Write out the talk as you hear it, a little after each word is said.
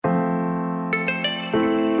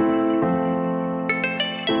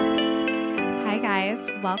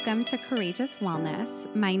welcome to Courageous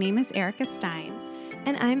Wellness. My name is Erica Stein.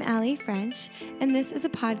 And I'm Allie French, and this is a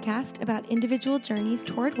podcast about individual journeys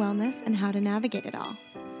toward wellness and how to navigate it all.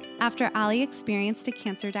 After Allie experienced a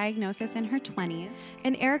cancer diagnosis in her 20s,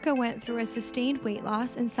 and Erica went through a sustained weight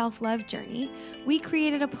loss and self-love journey, we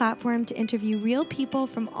created a platform to interview real people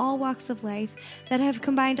from all walks of life that have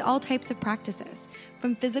combined all types of practices.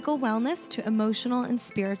 From physical wellness to emotional and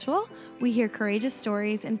spiritual, we hear courageous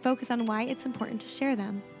stories and focus on why it's important to share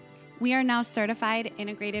them. we are now certified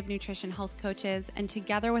integrative nutrition health coaches, and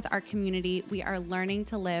together with our community, we are learning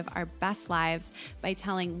to live our best lives by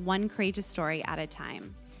telling one courageous story at a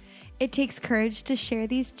time. It takes courage to share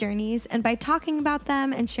these journeys, and by talking about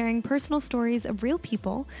them and sharing personal stories of real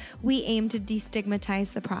people, we aim to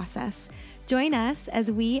destigmatize the process. Join us as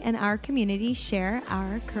we and our community share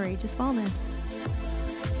our courageous wellness.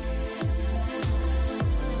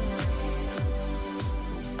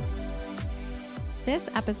 This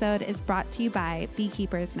episode is brought to you by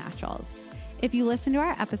Beekeepers Naturals. If you listen to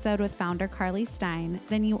our episode with founder Carly Stein,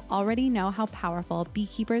 then you already know how powerful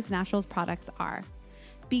Beekeepers Naturals products are.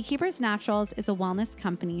 Beekeepers Naturals is a wellness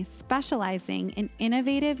company specializing in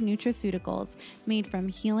innovative nutraceuticals made from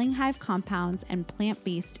healing hive compounds and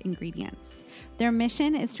plant-based ingredients. Their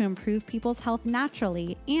mission is to improve people's health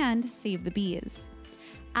naturally and save the bees.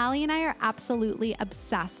 Allie and I are absolutely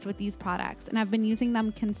obsessed with these products and have been using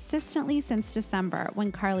them consistently since December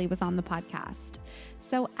when Carly was on the podcast.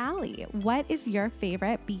 So Allie, what is your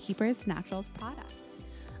favorite Beekeepers Naturals product?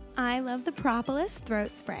 I love the Propolis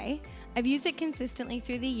throat spray. I've used it consistently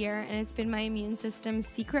through the year, and it's been my immune system's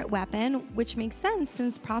secret weapon, which makes sense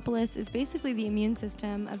since propolis is basically the immune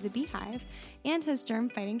system of the beehive and has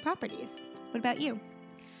germ-fighting properties. What about you?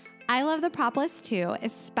 I love the Propolis too,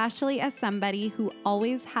 especially as somebody who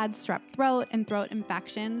always had strep throat and throat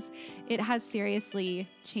infections. It has seriously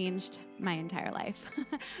changed my entire life.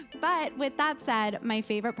 But with that said, my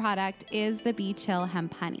favorite product is the Bee Chill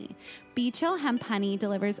Hemp Honey. Bee Chill Hemp Honey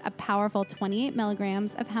delivers a powerful 28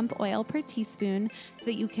 milligrams of hemp oil per teaspoon so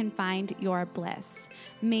that you can find your bliss.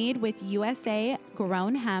 Made with USA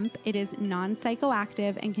grown hemp, it is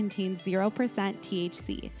non-psychoactive and contains 0%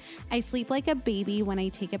 THC. I sleep like a baby when I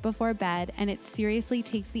take it before bed, and it seriously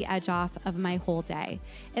takes the edge off of my whole day.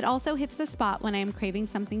 It also hits the spot when I am craving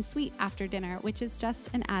something sweet after dinner, which is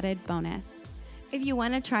just an added bonus. If you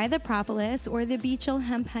want to try the Propolis or the Bee Chill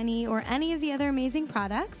Hemp Honey or any of the other amazing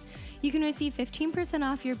products, you can receive 15%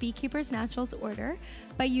 off your Beekeepers Naturals order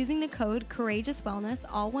by using the code Courageous Wellness,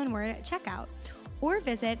 all one word, at checkout. Or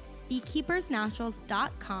visit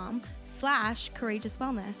beekeepersnaturals.com/courageous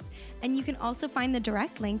wellness. And you can also find the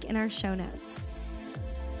direct link in our show notes.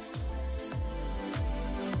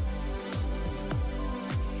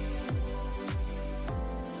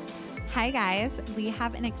 Hi guys, we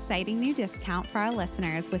have an exciting new discount for our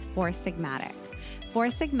listeners with Four Sigmatic. Four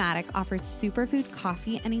Sigmatic offers superfood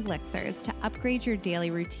coffee and elixirs to upgrade your daily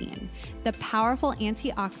routine. The powerful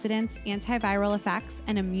antioxidants, antiviral effects,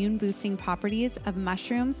 and immune-boosting properties of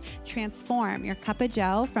mushrooms transform your cup of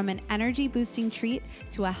joe from an energy-boosting treat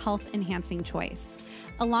to a health-enhancing choice.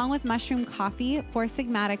 Along with mushroom coffee, Four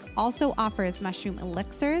Sigmatic also offers mushroom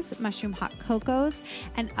elixirs, mushroom hot cocos,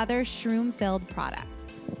 and other shroom-filled products.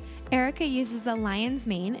 Erica uses the lion's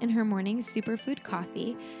mane in her morning superfood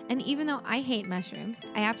coffee, and even though I hate mushrooms,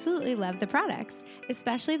 I absolutely love the products,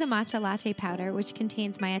 especially the matcha latte powder, which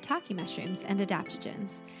contains maitake mushrooms and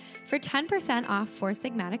adaptogens. For 10% off Four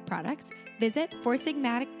Sigmatic products, visit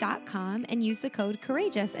foursigmatic.com and use the code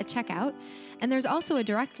COURAGEOUS at checkout, and there's also a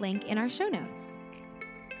direct link in our show notes.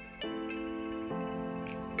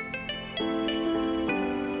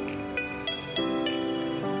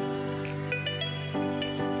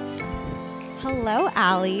 Hello,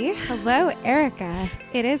 Allie. Hello, Erica.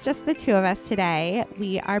 It is just the two of us today.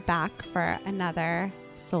 We are back for another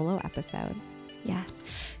solo episode. Yes.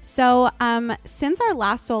 So, since our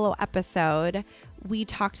last solo episode, we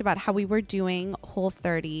talked about how we were doing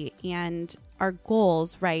Whole30 and our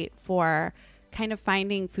goals, right, for kind of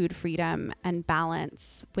finding food freedom and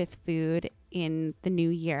balance with food in the new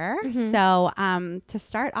year. Mm-hmm. So to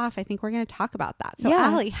start off, I think we're going to talk about that. So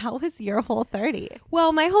Allie, how was your Whole30?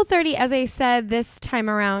 Well, my Whole30, as I said, this time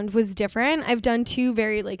around was different. I've done two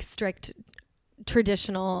very strict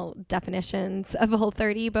traditional definitions of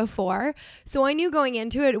Whole30 before. So I knew going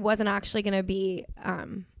into it, it wasn't actually going to be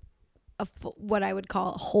what I would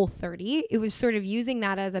call Whole30. It was sort of using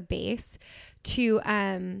that as a base to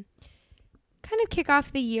kind of kick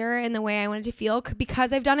off the year in the way I wanted to feel,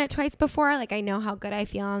 because I've done it twice before. Like, I know how good I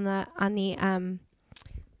feel on the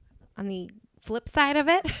flip side of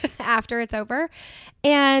it after it's over.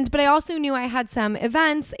 But I also knew I had some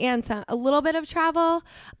events and a little bit of travel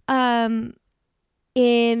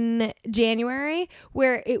in January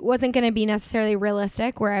where it wasn't going to be necessarily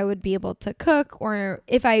realistic where I would be able to cook, or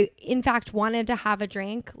if I in fact wanted to have a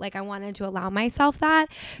drink, like I wanted to allow myself that,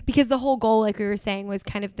 because the whole goal, like we were saying, was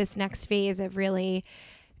kind of this next phase of really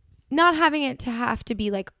not having it to have to be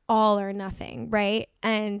like all or nothing, right?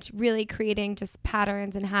 And really creating just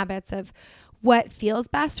patterns and habits of what feels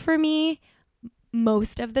best for me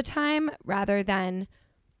most of the time, rather than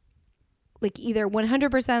like either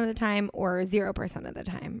 100% of the time or 0% of the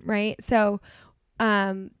time, right? So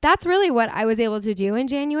that's really what I was able to do in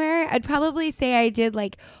January. I'd probably say I did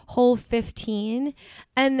like whole 15,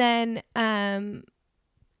 and then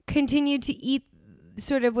continued to eat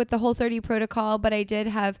sort of with the Whole30 protocol. But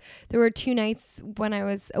there were 2 nights when I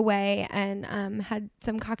was away and had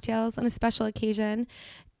some cocktails on a special occasion.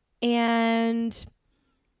 And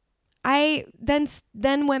I then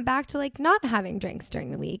went back to like not having drinks during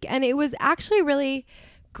the week, and it was actually really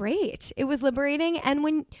great. It was liberating. And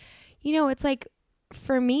when, it's like,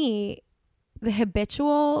 for me, the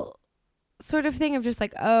habitual sort of thing of just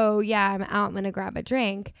like, oh yeah, I'm out, I'm going to grab a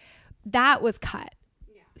drink, that was cut.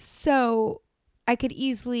 Yeah. So I could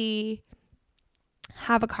easily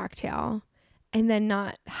have a cocktail and then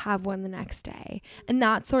not have one the next day. And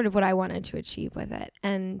that's sort of what I wanted to achieve with it.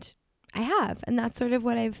 And I have. And that's sort of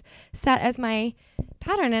what I've set as my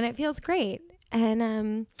pattern, and it feels great.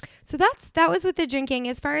 And so that was with the drinking.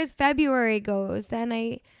 As far as February goes, then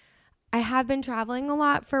I have been traveling a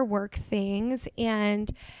lot for work things,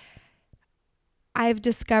 and I've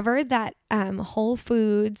discovered that Whole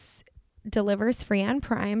Foods delivers free on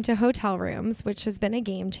Prime to hotel rooms, which has been a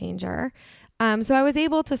game changer. So I was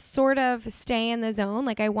able to sort of stay in the zone.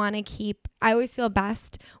 Like I always feel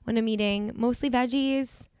best when I'm eating mostly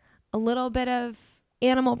veggies, a little bit of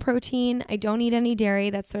animal protein. I don't eat any dairy.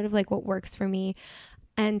 That's sort of like what works for me.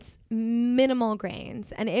 And minimal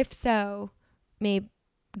grains. And if so, maybe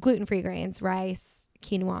gluten-free grains, rice,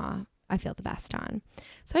 quinoa, I feel the best on.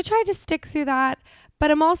 So I tried to stick through that. But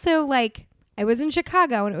I'm also like, I was in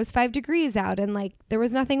Chicago and it was 5 degrees out, and like there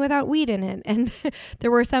was nothing without wheat in it. And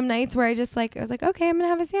there were some nights where I was like, okay, I'm going to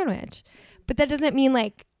have a sandwich. But that doesn't mean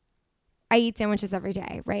like I eat sandwiches every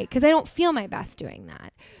day, right? Because I don't feel my best doing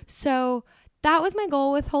that. So that was my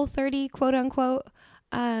goal with Whole30, quote unquote,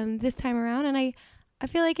 this time around. And I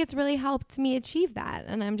feel like it's really helped me achieve that.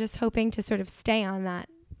 And I'm just hoping to sort of stay on that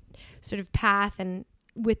sort of path and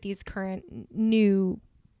with these current new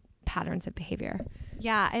patterns of behavior.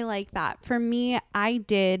 Yeah, I like that. For me, I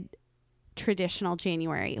did traditional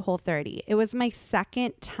January Whole30. It was my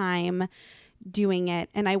second time doing it,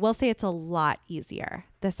 and I will say it's a lot easier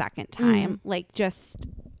the second time.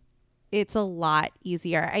 It's a lot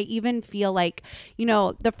easier. I even feel like,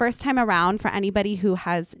 the first time around, for anybody who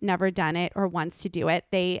has never done it or wants to do it,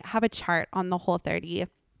 they have a chart on the Whole30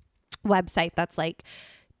 website that's like,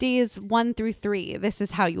 days 1 through 3, this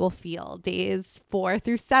is how you will feel. Days 4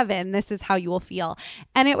 through 7, this is how you will feel.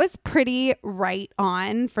 And it was pretty right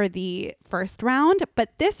on for the first round.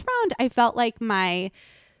 But this round, I felt like my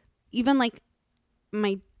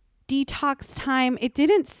detox time, it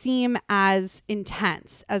didn't seem as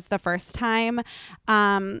intense as the first time.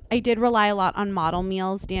 I did rely a lot on Model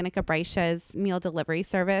Meals, Danica Breisha's meal delivery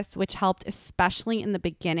service, which helped, especially in the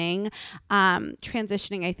beginning,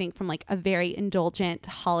 transitioning, I think, from like a very indulgent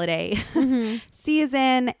holiday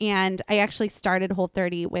season. And I actually started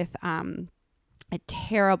Whole30 with a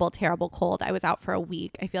terrible, terrible cold. I was out for a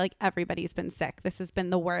week. I feel like everybody's been sick. This has been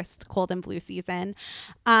the worst cold and flu season.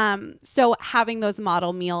 So having those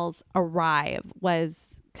model meals arrive was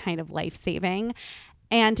kind of life-saving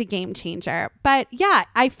and a game changer. But yeah,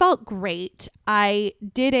 I felt great. I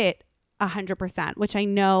did it 100%, which I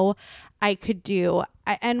know I could do.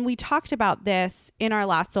 And we talked about this in our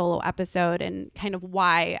last solo episode, and kind of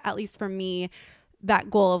why, at least for me,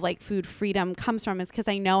 that goal of like food freedom comes from is because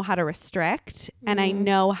I know how to restrict and I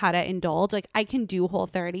know how to indulge. Like I can do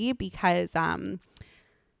Whole30 because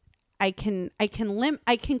I can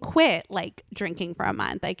quit like drinking for a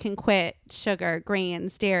month. I can quit sugar,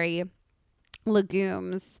 grains, dairy,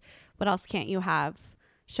 legumes. What else can't you have?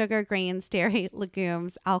 Sugar, grains, dairy,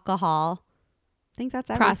 legumes, alcohol. I think that's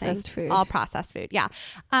everything. Processed food. All processed food. Yeah.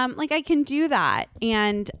 Like I can do that.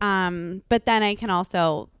 And, but then I can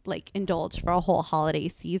also like indulge for a whole holiday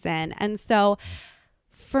season. And so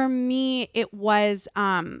for me, it was,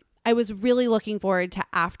 I was really looking forward to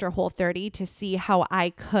after Whole30 to see how I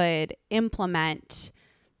could implement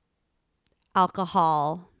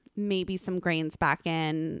alcohol, maybe some grains back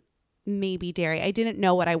in, maybe dairy. I didn't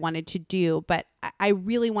know what I wanted to do, but I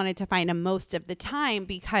really wanted to find a most of the time,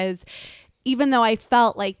 because even though I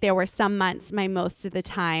felt like there were some months my most of the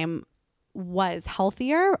time was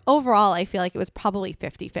healthier, overall I feel like it was probably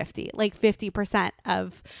 50-50. Like 50%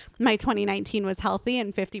 of my 2019 was healthy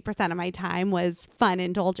and 50% of my time was fun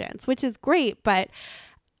indulgence, which is great, but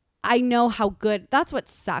I know how good, that's what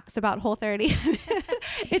sucks about Whole30.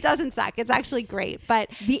 It doesn't suck. It's actually great, but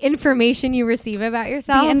the information you receive about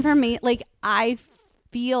yourself, like I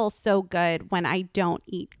feel so good when I don't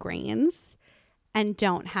eat grains and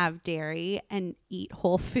don't have dairy and eat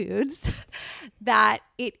whole foods, that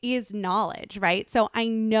it is knowledge, right? So I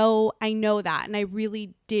know that. And I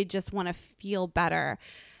really did just want to feel better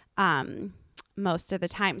most of the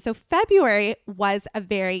time. So February was a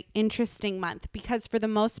very interesting month because for the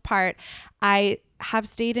most part, I have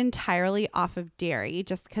stayed entirely off of dairy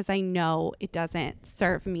just because I know it doesn't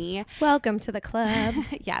serve me. Welcome to the club.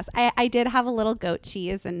 Yes, I did have a little goat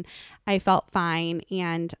cheese and I felt fine.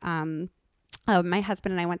 And my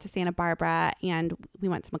husband and I went to Santa Barbara and we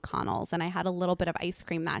went to McConnell's and I had a little bit of ice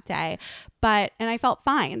cream that day, and I felt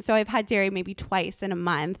fine. So I've had dairy maybe twice in a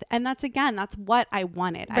month. And that's what I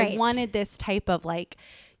wanted. Right. I wanted this type of like,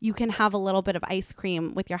 you can have a little bit of ice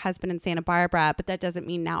cream with your husband in Santa Barbara, but that doesn't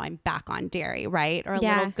mean now I'm back on dairy, right? Or a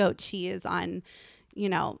little goat cheese on,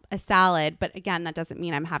 a salad. But again, that doesn't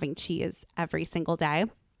mean I'm having cheese every single day.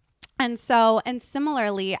 And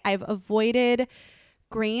similarly, I've avoided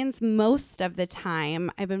grains most of the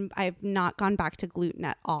time. I've not gone back to gluten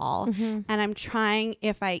at all. Mm-hmm. And I'm trying,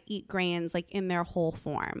 if I eat grains, like in their whole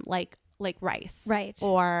form, like rice, right,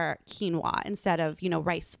 or quinoa instead of,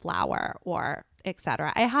 rice flour or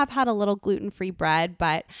etc. I have had a little gluten-free bread,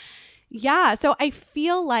 but yeah, so I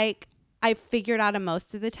feel like I've figured out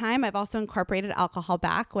most of the time. I've also incorporated alcohol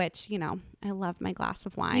back, which, I love my glass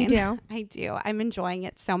of wine. You do? I do. I'm enjoying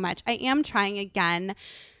it so much. I am trying again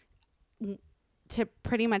to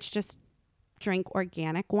pretty much just drink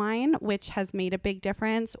organic wine, which has made a big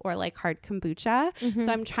difference, or like hard kombucha. Mm-hmm.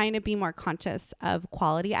 So I'm trying to be more conscious of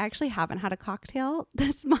quality. I actually haven't had a cocktail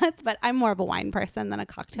this month, but I'm more of a wine person than a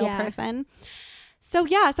cocktail person. So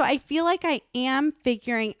so I feel like I am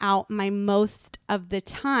figuring out my most of the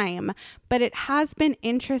time, but it has been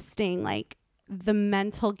interesting, like the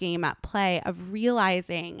mental game at play of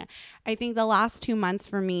realizing, I think the last 2 months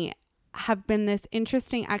for me have been this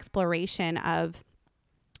interesting exploration of,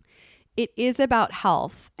 it is about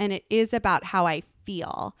health and it is about how I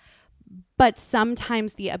feel, but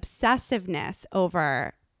sometimes the obsessiveness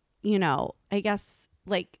over, I guess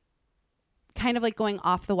like kind of like going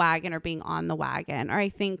off the wagon or being on the wagon. Or I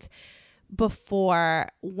think before,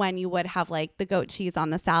 when you would have like the goat cheese on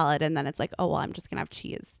the salad and then it's like, oh, well, I'm just gonna have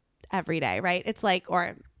cheese every day, right? It's like,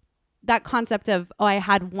 or that concept of, oh, I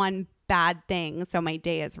had one bad thing, so my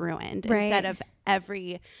day is ruined, right, instead of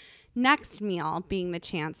every next meal being the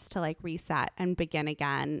chance to like reset and begin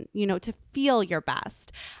again, to feel your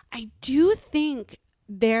best. I do think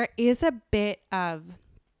there is a bit of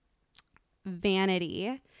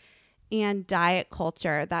vanity and diet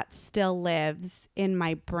culture that still lives in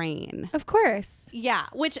my brain. Of course. Yeah.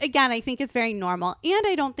 Which again, I think is very normal. And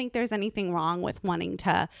I don't think there's anything wrong with wanting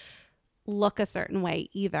to look a certain way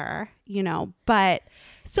either, but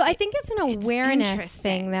so I think it's an awareness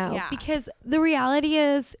thing though, because the reality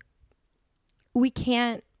is we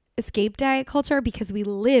can't escape diet culture because we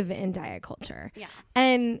live in diet culture. Yeah.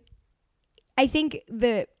 And I think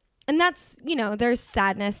and that's, there's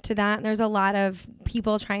sadness to that. There's a lot of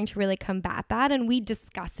people trying to really combat that, and we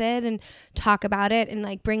discuss it and talk about it and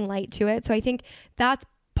like bring light to it. So I think that's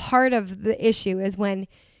part of the issue, is when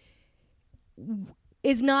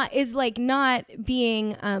is not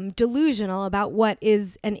being delusional about what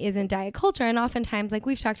is and isn't diet culture. And oftentimes, like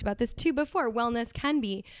we've talked about this too before, wellness can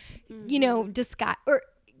be, disguise, or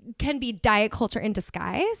can be diet culture in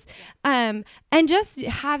disguise. And just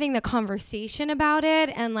having the conversation about it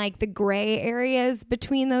and like the gray areas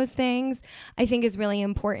between those things, I think is really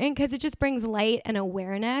important, because it just brings light and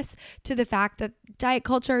awareness to the fact that diet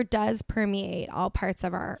culture does permeate all parts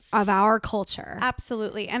of our culture.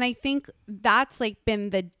 Absolutely. And I think that's like been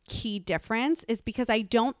the key difference, is because I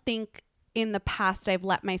don't think in the past I've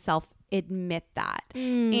let myself admit that.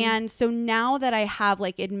 And so now that I have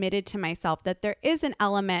like admitted to myself that there is an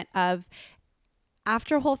element of,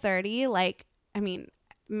 after Whole30, like, I mean,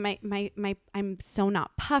 my I'm so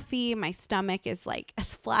not puffy. My stomach is like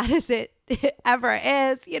as flat as it ever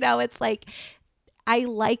is. It's like, I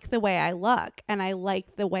like the way I look and I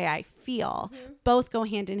like the way I feel. Mm-hmm. Both go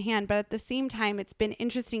hand in hand. But at the same time, it's been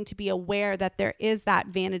interesting to be aware that there is that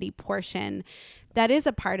vanity portion that is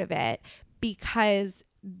a part of it, because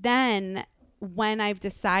then when I've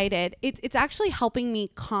decided, it's actually helping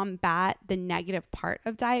me combat the negative part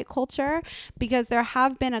of diet culture, because there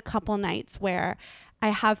have been a couple nights where I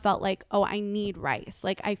have felt like, oh, I need rice.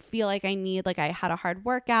 Like I feel like I need, like I had a hard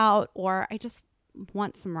workout, or I just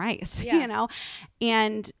want some rice, you know?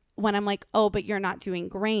 And when I'm like, oh, but you're not doing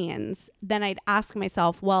grains, then I'd ask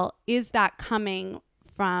myself, well, is that coming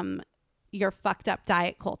from your fucked up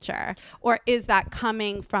diet culture, or is that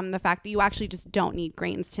coming from the fact that you actually just don't need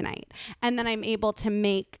grains tonight? And then I'm able to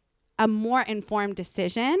make a more informed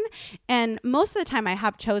decision. And most of the time I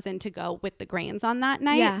have chosen to go with the grains on that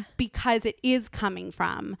night because it is coming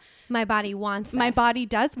from my body wants this. My body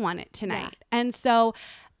does want it tonight. And so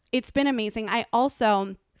it's been amazing. I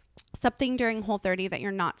also, something during Whole30 that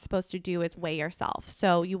you're not supposed to do is weigh yourself.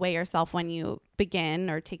 So you weigh yourself when you begin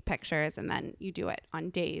or take pictures, and then you do it on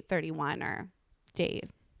day 31 or day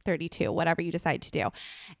 32, whatever you decide to do.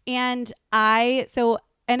 And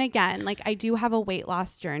again, like I do have a weight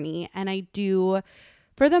loss journey, and I do,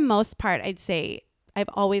 for the most part, I'd say I've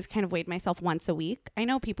always kind of weighed myself once a week. I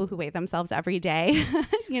know people who weigh themselves every day,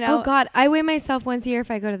 you know. Oh God, I weigh myself once a year if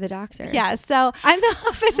I go to the doctor. Yeah, so I'm the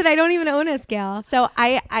opposite. I don't even own a scale. So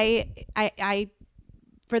I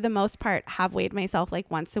for the most part have weighed myself like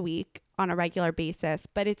once a week on a regular basis,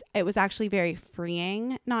 but it was actually very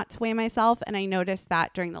freeing not to weigh myself, and I noticed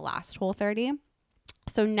that during the last Whole30.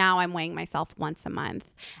 So now I'm weighing myself once a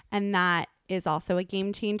month, and that is also a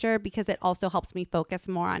game changer, because it also helps me focus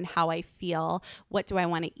more on how I feel. What do I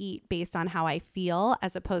want to eat based on how I feel,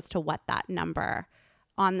 as opposed to what that number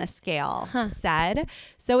on the scale said.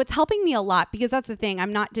 So it's helping me a lot, because that's the thing.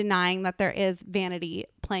 I'm not denying that there is vanity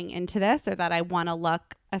playing into this, or that I want to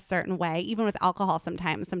look a certain way. Even with alcohol,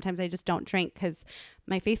 sometimes I just don't drink because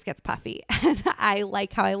my face gets puffy and I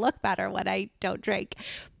like how I look better when I don't drink.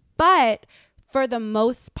 But for the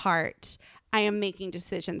most part, I am making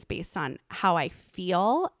decisions based on how I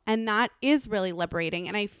feel, and that is really liberating.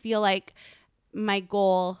 And I feel like my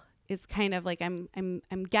goal is kind of like I'm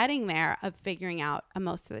getting there, of figuring out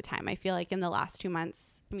most of the time. I feel like in the last 2 months,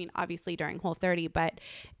 I mean, obviously during Whole30, but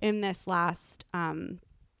in this last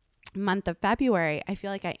month of February, I feel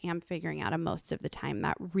like I am figuring out most of the time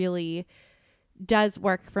that really does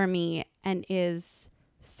work for me and is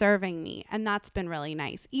serving me. And that's been really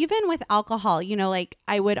nice. Even with alcohol, you know, like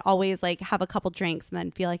I would always like have a couple drinks and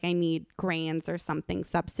then feel like I need grains or something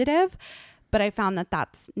substantive. But I found that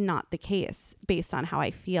that's not the case based on how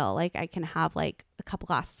I feel. Like I can have like a couple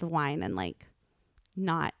glasses of wine and like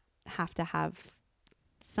not have to have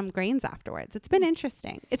some grains afterwards. It's been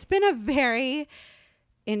interesting. It's been a very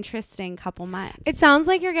interesting couple months. It sounds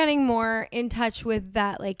like you're getting more in touch with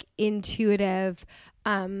that like intuitive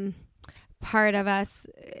part of us,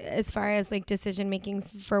 as far as like decision making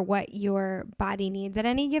for what your body needs at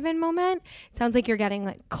any given moment. It sounds like you're getting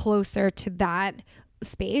like closer to that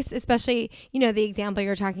space, especially, you know, the example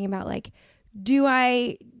you're talking about, like, do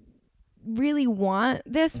I really want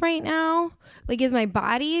this right now? Like, is my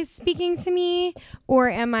body speaking to me, or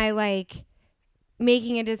am I like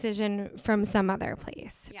making a decision from some other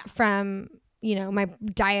place, from, you know, my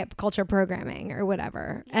diet culture programming or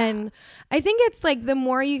whatever? And I think it's like the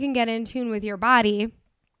more you can get in tune with your body,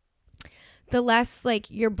 the less like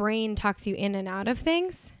your brain talks you in and out of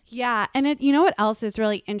things. Yeah. And it, you know what else is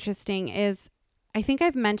really interesting is, I think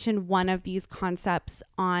I've mentioned one of these concepts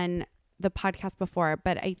on the podcast before,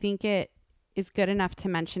 but I think it is good enough to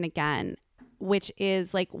mention again, which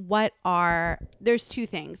is like, there's two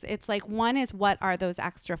things. It's like, one is, what are those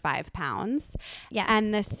extra 5 pounds? Yes.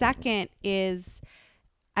 And the second is,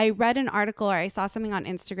 I read an article, or I saw something on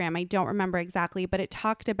Instagram, I don't remember exactly, but it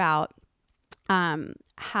talked about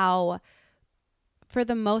how, for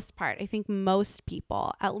the most part, I think most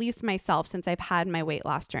people, at least myself, since I've had my weight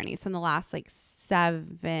loss journey, so in the last like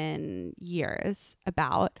 7 years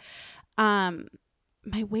about,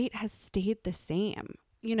 my weight has stayed the same,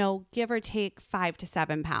 you know, give or take 5 to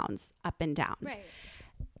 7 pounds up and down. Right.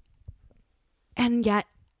 And yet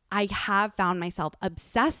I have found myself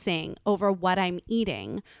obsessing over what I'm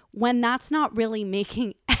eating, when that's not really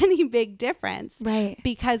making any big difference. Right.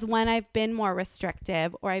 Because when I've been more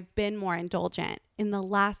restrictive, or I've been more indulgent in the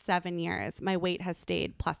last 7 years, my weight has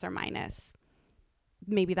stayed plus or minus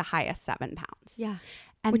maybe the highest 7 pounds. Yeah.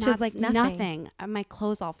 And which that's is like nothing. My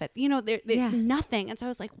clothes all fit, you know, it's nothing. And so I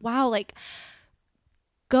was like, wow, like,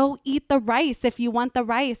 go eat the rice if you want the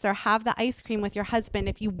rice, or have the ice cream with your husband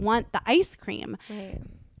if you want the ice cream. Right.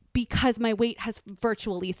 Because my weight has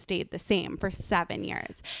virtually stayed the same for 7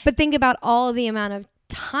 years. But think about all the amount of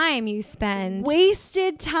time you spend.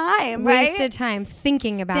 Wasted time, right? Wasted time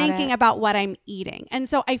thinking about what I'm eating. And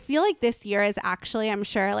so I feel like this year is actually, I'm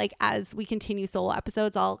sure, like as we continue solo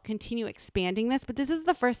episodes, I'll continue expanding this, but this is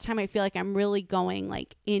the first time I feel like I'm really going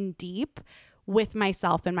like in deep with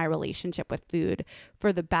myself and my relationship with food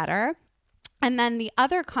for the better. And then the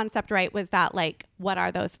other concept, right, was that like, what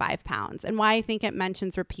are those 5 pounds? And why I think it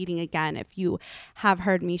mentions repeating again, if you have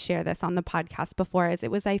heard me share this on the podcast before, is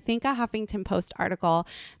it was, I think, a Huffington Post article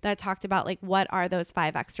that talked about like, what are those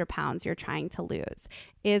 5 extra pounds you're trying to lose?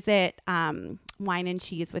 Is it wine and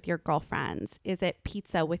cheese with your girlfriends? Is it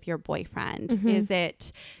pizza with your boyfriend? Mm-hmm. Is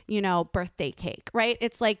it, birthday cake, right?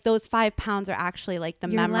 It's like those 5 pounds are actually like the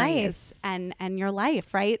your memories life. and your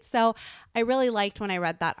life, right? So I really liked when I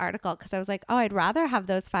read that article because I was like, oh, I'd rather have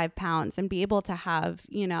those 5 pounds and be able to have,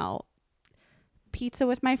 pizza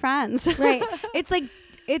with my friends. Right. It's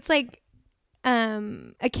like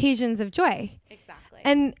occasions of joy. Exactly.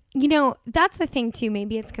 And, that's the thing too.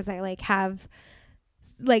 Maybe it's because I like have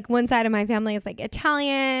like one side of my family is like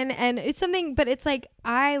Italian and it's something, but it's like,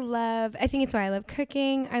 I think it's why I love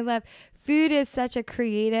cooking. Food is such a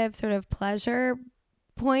creative sort of pleasure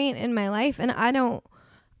point in my life. And I don't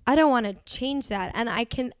want to change that. And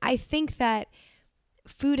I think that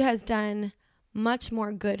food has done much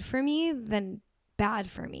more good for me than bad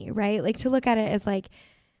for me, right? Like to look at it as like,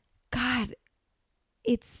 God,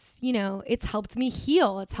 it's helped me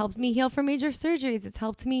heal. It's helped me heal from major surgeries. It's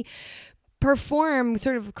helped me perform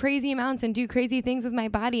sort of crazy amounts and do crazy things with my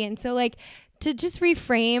body. And so like to just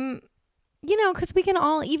reframe, because we can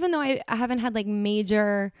all, even though I haven't had like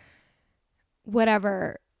major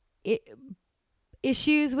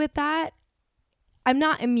issues with that, I'm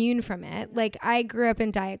not immune from it. Like I grew up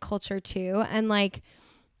in diet culture too. And like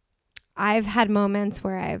I've had moments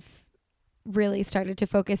where I've really started to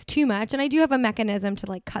focus too much. And I do have a mechanism to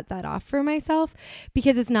like cut that off for myself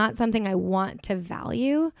because it's not something I want to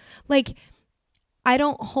value. Like I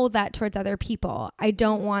don't hold that towards other people. I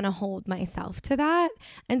don't want to hold myself to that.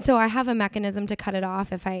 And so I have a mechanism to cut it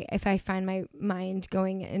off if I find my mind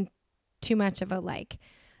going in too much of a like,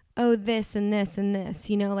 oh, this and this and this,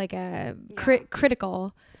 like a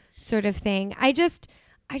critical sort of thing. I just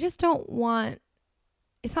don't want,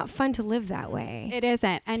 it's not fun to live that way. It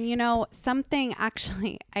isn't. And something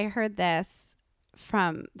actually, I heard this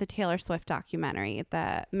from the Taylor Swift documentary,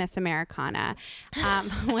 the Miss Americana.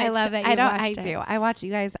 I love that I watch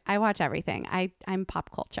you guys. I watch everything. I'm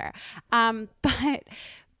pop culture.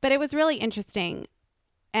 But it was really interesting.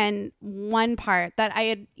 And one part that I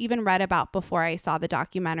had even read about before I saw the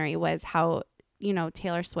documentary was how,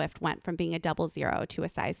 Taylor Swift went from being a 00 to a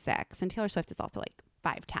size 6. And Taylor Swift is also like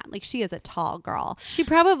 5'10". Like she is a tall girl. She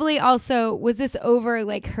probably also, was this over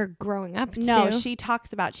like her growing up too? No, she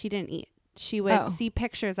talks about she didn't eat. She would see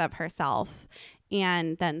pictures of herself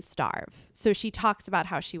and then starve. So she talks about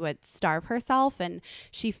how she would starve herself and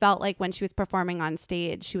she felt like when she was performing on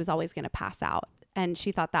stage, she was always going to pass out. And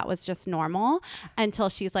she thought that was just normal until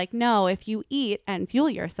she's like, no, if you eat and fuel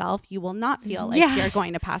yourself, you will not feel like you're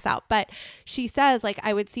going to pass out. But she says, like,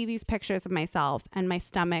 I would see these pictures of myself and my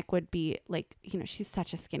stomach would be like, she's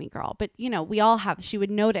such a skinny girl. But, she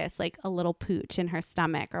would notice like a little pooch in her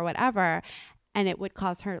stomach or whatever. And it would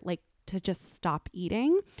cause her like to just stop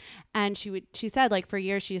eating. And she said like for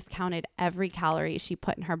years, she just counted every calorie she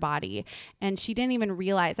put in her body. And she didn't even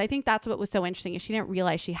realize, I think that's what was so interesting is she didn't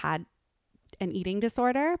realize she had an eating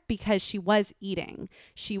disorder because she was eating.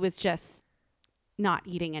 She was just not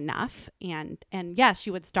eating enough. And yes,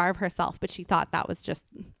 she would starve herself, but she thought that was just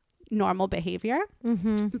normal behavior.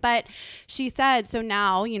 Mm-hmm. But she said, so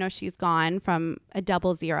now, she's gone from a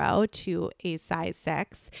 00 to a size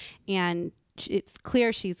 6 and it's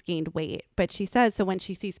clear she's gained weight. But she says, so when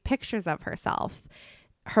she sees pictures of herself,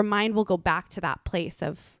 her mind will go back to that place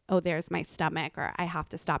of, oh, there's my stomach or I have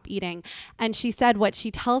to stop eating. And she said what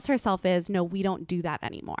she tells herself is, no, we don't do that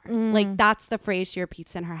anymore. Like that's the phrase she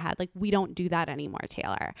repeats in her head. Like, we don't do that anymore,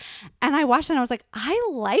 Taylor. And I watched it and I was like, I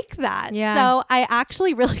like that. Yeah. So I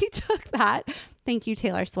actually really took that. Thank you,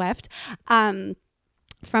 Taylor Swift, from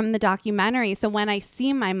the documentary. So when I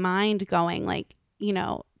see my mind going like,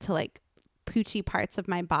 to like poochy parts of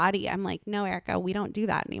my body, I'm like, no, Erica, we don't do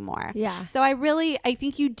that anymore. Yeah. So I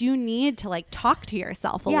think you do need to like talk to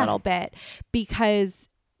yourself a little bit because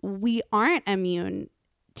we aren't immune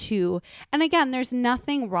to, and again, there's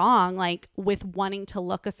nothing wrong like with wanting to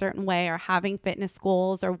look a certain way or having fitness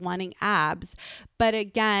goals or wanting abs. But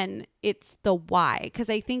again, it's the why, because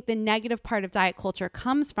I think the negative part of diet culture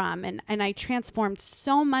comes from, and I transformed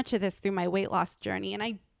so much of this through my weight loss journey. And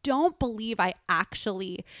I don't believe I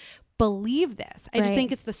actually believe this. I just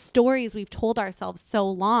think it's the stories we've told ourselves so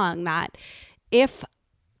long that if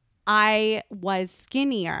I was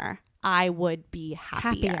skinnier, I would be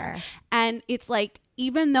happier. And it's like,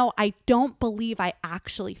 even though I don't believe I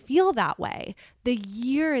actually feel that way, the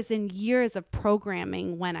years and years of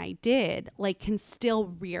programming when I did, like, can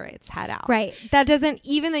still rear its head out. Right. That doesn't,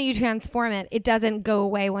 even though you transform it, it doesn't go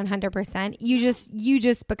away 100%. You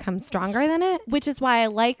just become stronger than it. Which is why I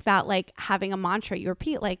like that, like, having a mantra you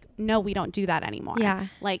repeat, like, no, we don't do that anymore. Yeah.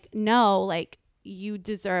 Like, no, like, you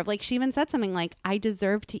deserve, like, she even said something like, I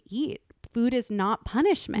deserve to eat. Food is not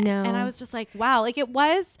punishment. No. And I was just like, wow, like, it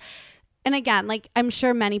was. And again, like, I'm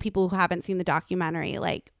sure many people who haven't seen the documentary,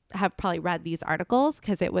 like, have probably read these articles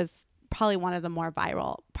because it was probably one of the more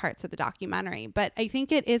viral parts of the documentary. But I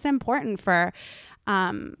think it is important for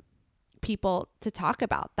people to talk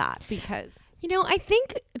about that because, you know, I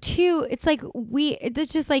think too, it's like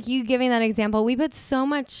it's just like you giving that example. We put so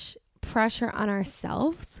much pressure on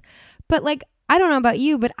ourselves, but like, I don't know about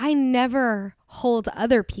you, but I never hold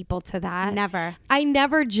other people to that. Never. I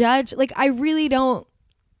never judge. Like, I really don't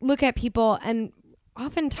look at people and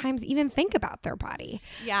oftentimes even think about their body.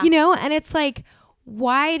 Yeah. You know, and it's like,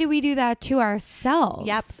 why do we do that to ourselves?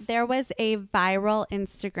 Yep. There was a viral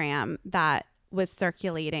Instagram that was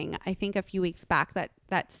circulating, I think a few weeks back,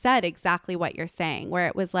 that said exactly what you're saying, where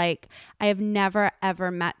it was like, I have never, ever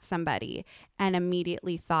met somebody and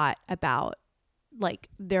immediately thought about like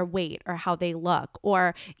their weight or how they look,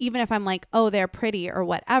 or even if I'm like, oh, they're pretty or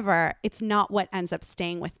whatever, it's not what ends up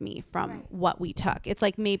staying with me from what we took. It's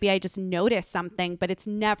like, maybe I just noticed something, but it's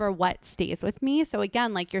never what stays with me. So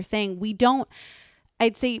again, like you're saying,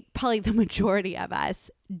 I'd say probably the majority of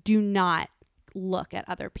us do not look at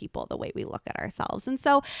other people the way we look at ourselves. And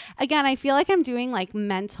so again, I feel like I'm doing like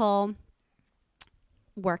mental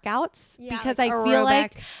workouts because like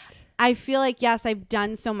I feel like, yes, I've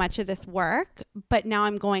done so much of this work, but now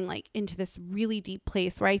I'm going like into this really deep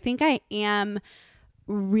place where I think I am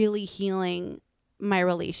really healing my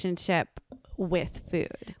relationship with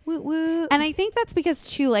food. Woo woo. And I think that's because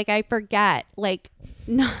too, like I forget, like,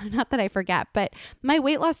 not that I forget, but my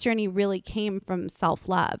weight loss journey really came from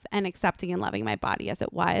self-love and accepting and loving my body as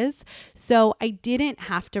it was. So I didn't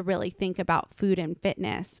have to really think about food and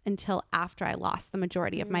fitness until after I lost the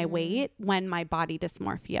majority of my weight, when my body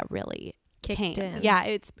dysmorphia really kicked in. Yeah,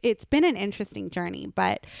 it's been an interesting journey,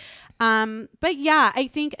 but yeah, I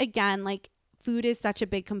think again, like, food is such a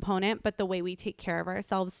big component, but the way we take care of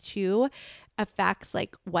ourselves too affects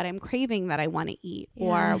like what I'm craving that I want to eat,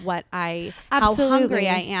 or what how hungry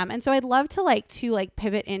I am. And so I'd love to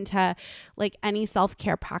pivot into like any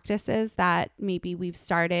self-care practices that maybe we've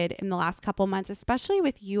started in the last couple months, especially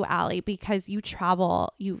with you, Allie, because you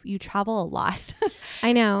travel a lot.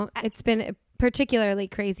 I know, it's been particularly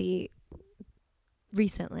crazy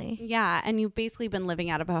recently. Yeah. And you've basically been living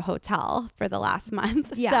out of a hotel for the last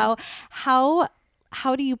month. Yeah. So how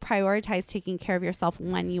do you prioritize taking care of yourself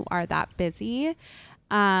when you are that busy?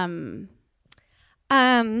 That's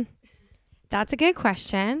a good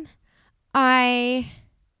question.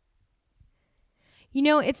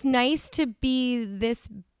 It's nice to be this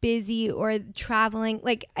busy or traveling.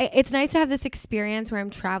 Like, it's nice to have this experience where I'm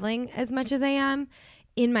traveling as much as I am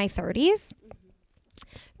in my 30s.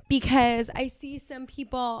 Because I see some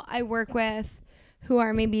people I work with who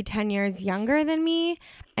are maybe 10 years younger than me,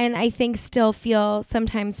 and I think still feel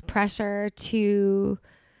sometimes pressure to,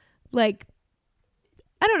 like,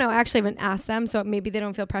 I don't know, I actually haven't asked them, so maybe they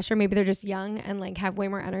don't feel pressure. Maybe they're just young and like have way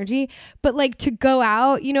more energy. But like to go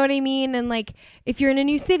out, you know what I mean? And like if you're in a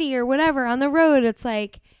new city or whatever on the road, it's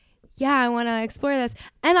like, yeah, I want to explore this.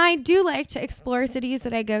 And I do like to explore cities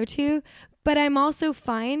that I go to, but I'm also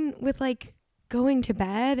fine with like going to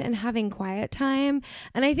bed and having quiet time.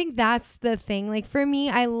 And I think that's the thing. Like for me,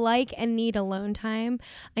 I like and need alone time.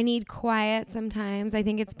 I need quiet sometimes. I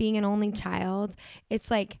think it's being an only child. It's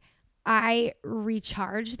like I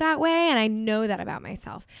recharge that way, and I know that about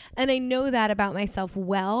myself. And I know that about myself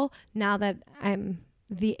well now that I'm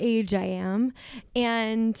the age I am.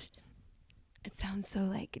 And it sounds so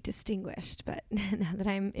like distinguished, but now that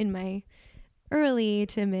I'm in my early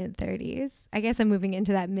to mid 30s. I guess I'm moving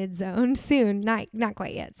into that mid zone soon. Not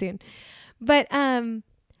quite yet, soon. But I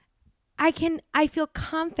feel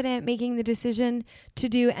confident making the decision to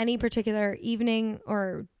do any particular evening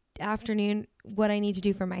or afternoon what I need to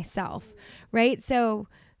do for myself, right? So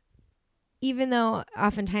even though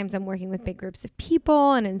oftentimes I'm working with big groups of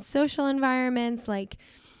people and in social environments, like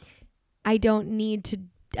I don't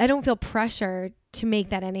feel pressure to make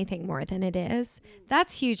that anything more than it is.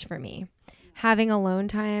 That's huge for me. Having alone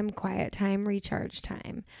time, quiet time, recharge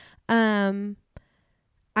time.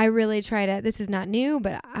 I really try to, this is not new,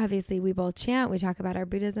 but obviously we both chant. We talk about our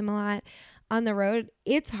Buddhism a lot. on the road,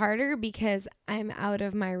 it's harder because I'm out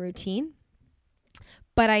of my routine.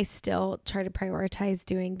 But I still try to prioritize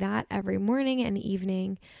doing that every morning and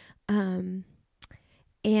evening. And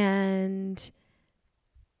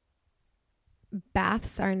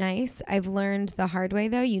baths are nice. I've learned the hard way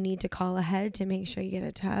though. You need to call ahead to make sure you get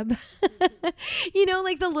a tub. Like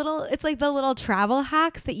it's like the little travel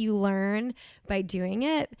hacks that you learn by doing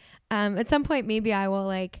it. At some point, maybe I will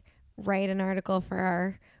like write an article for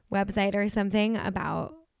our website or something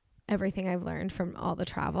about everything I've learned from all the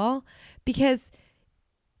travel, because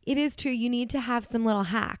it is true. You need to have some little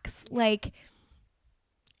hacks. Like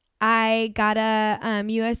I got a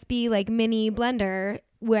USB like mini blender.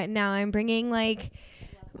 Now I'm bringing like,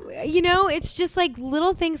 it's just like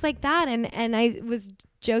little things like that. And I was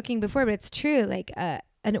joking before, but it's true. Like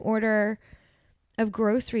an order of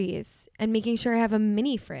groceries and making sure I have a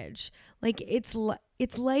mini fridge. Like it's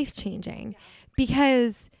life changing,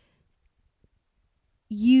 because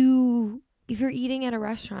if you're eating at a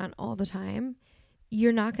restaurant all the time,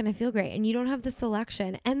 you're not going to feel great, and you don't have the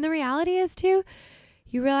selection. And the reality is too,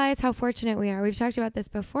 you realize how fortunate we are. We've talked about this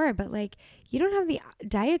before, but like you don't have the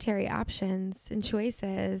dietary options and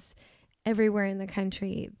choices everywhere in the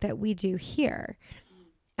country that we do here.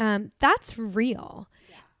 That's real.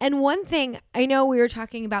 Yeah. And one thing I know, we were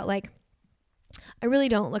talking about, like, I really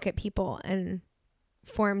don't look at people and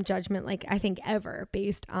form judgment, like I think ever,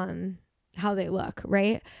 based on how they look,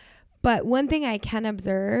 right? But one thing I can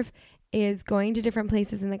observe is going to different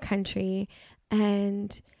places in the country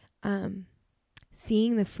and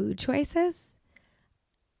seeing the food choices,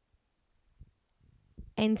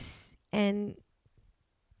 and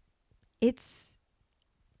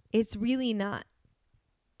it's really not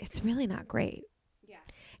great. Yeah.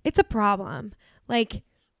 It's a problem. Like,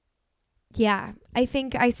 yeah, I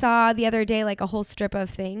think I saw the other day like a whole strip of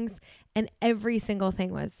things, and every single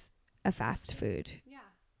thing was a fast food. Yeah.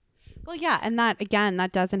 Well, yeah. And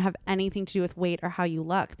that doesn't have anything to do with weight or how you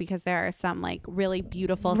look, because there are some like really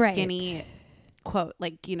beautiful, skinny, quote,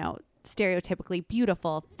 like, stereotypically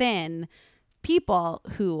beautiful, thin people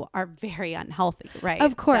who are very unhealthy, right?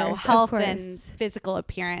 Of course. So health and physical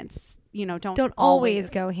appearance, don't always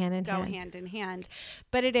go hand in hand.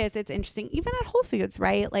 But it's interesting. Even at Whole Foods,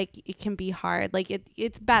 right? Like it can be hard. Like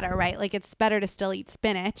it's better, right? Like it's better to still eat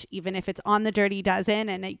spinach, even if it's on the Dirty Dozen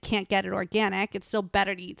and it can't get it organic. It's still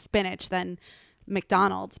better to eat spinach than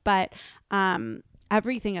McDonald's. But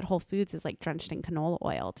everything at Whole Foods is like drenched in canola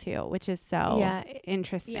oil too, which is so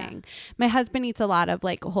interesting. Yeah. My husband eats a lot of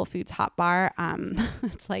like Whole Foods Hot Bar.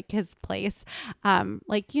 It's like his place.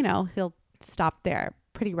 He'll stop there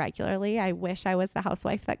pretty regularly. I wish I was the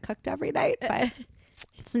housewife that cooked every night, but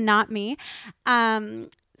it's not me.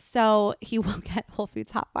 So he will get Whole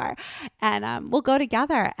Foods Hot Bar, and we'll go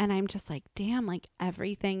together, and I'm just like, damn, like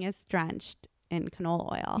everything is drenched in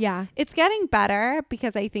canola oil. Yeah. It's getting better,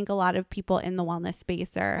 because I think a lot of people in the wellness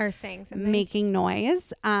space are saying something, making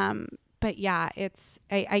noise. But yeah,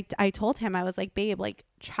 I told him, I was like, babe, like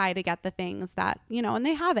try to get the things that, and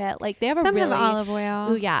they have it. Like they have some have olive oil.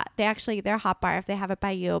 Oh yeah. Their Hot Bar, if they have it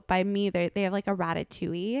by you, by me, they have like a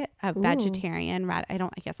ratatouille, a vegetarian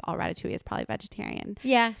I guess all ratatouille is probably vegetarian.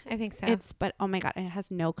 Yeah, I think so. But oh my God, and it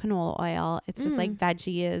has no canola oil. It's just like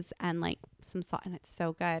veggies and like some salt, and it's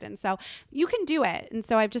so good. And so you can do it. And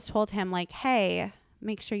so I've just told him like, hey,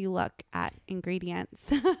 make sure you look at ingredients.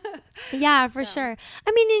 Yeah, for sure.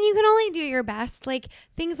 I mean, and you can only do your best. Like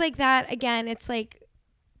things like that. Again, it's like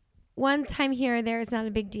one time here or there is not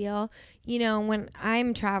a big deal. When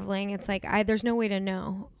I'm traveling, it's like there's no way to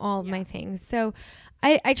know all of my things. So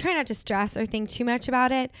I try not to stress or think too much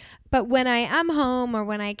about it. But when I am home, or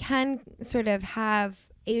when I can sort of have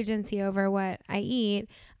agency over what I eat,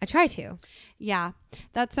 I try to. Yeah,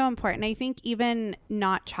 that's so important. I think even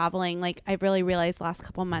not traveling, like I've really realized the last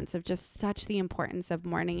couple of months of just such the importance of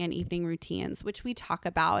morning and evening routines, which we talk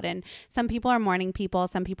about. And some people are morning people,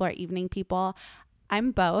 some people are evening people.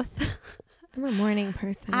 I'm both. I'm a morning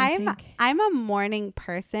person. I'm a morning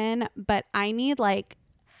person, but I need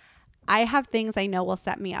I have things I know will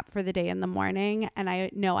set me up for the day in the morning, and I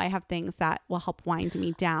know I have things that will help wind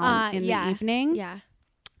me down in the evening. Yeah.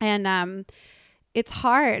 And it's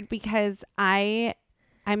hard because I'm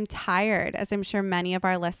tired, as I'm sure many of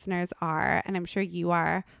our listeners are, and I'm sure you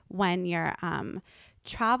are when you're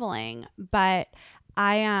traveling. But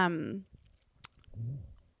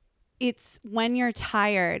it's when you're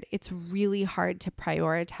tired, it's really hard to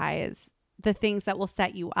prioritize the things that will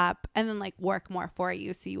set you up and then like work more for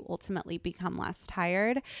you, so you ultimately become less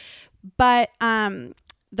tired. But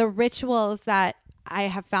the rituals that I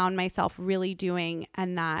have found myself really doing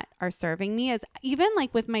and that are serving me is even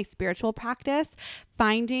like with my spiritual practice,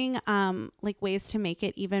 finding like ways to make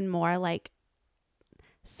it even more like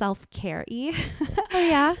self-care-y. Oh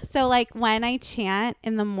yeah. So like when I chant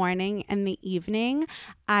in the morning and the evening,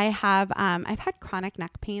 I have I've had chronic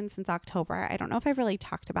neck pain since October. I don't know if I've really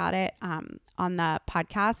talked about it on the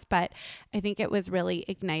podcast, but I think it was really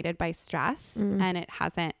ignited by stress and it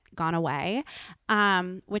hasn't gone away,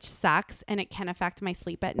 which sucks, and it can affect my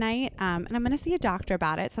sleep at night. And I'm going to see a doctor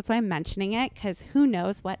about it. So that's why I'm mentioning it, because who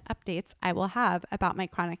knows what updates I will have about my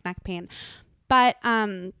chronic neck pain. But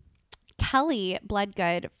Kelly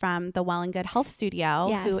Bloodgood from the Well and Good Health Studio,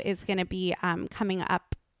 Yes. who is going to be coming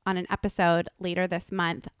up on an episode later this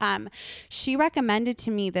month, she recommended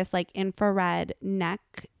to me this like infrared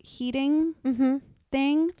neck heating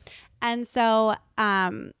thing. And so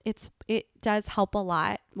it does help a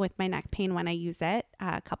lot with my neck pain when I use it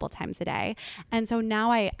a couple times a day. And so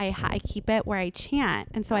now I keep it where I chant.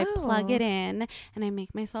 And so I plug it in and I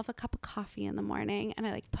make myself a cup of coffee in the morning and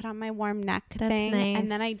I like put on my warm neck thing. Nice.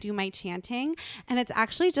 And then I do my chanting. And it's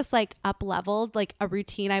actually just like up leveled, like a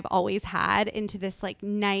routine I've always had, into this like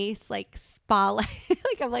nice, like spa,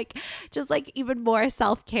 like I'm like just like even more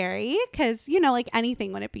self-care, because, you know, like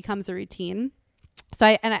anything when it becomes a routine. So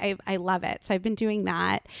I love it. So I've been doing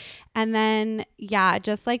that. And then, yeah,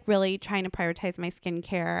 just like really trying to prioritize my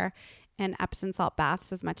skincare and Epsom salt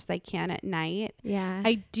baths as much as I can at night. Yeah.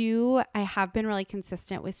 I have been really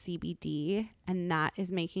consistent with CBD, and that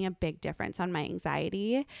is making a big difference on my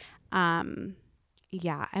anxiety.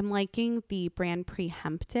 Yeah, I'm liking the brand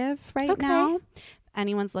Preemptive right now. If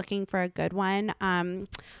anyone's looking for a good one.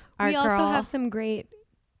 We also have some great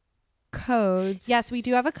codes. Yes, we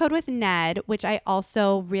do have a code with Ned, which I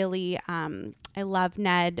also really I love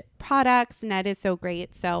Ned products. Ned is so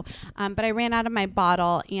great. So but I ran out of my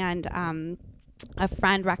bottle, and a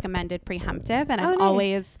friend recommended Preemptive, and I'm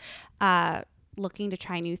always looking to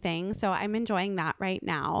try new things. So I'm enjoying that right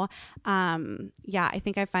now. Yeah, I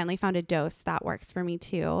think I finally found a dose that works for me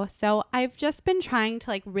too. So I've just been trying to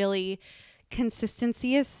like really,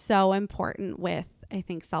 consistency is so important with, I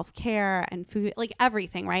think, self-care and food, like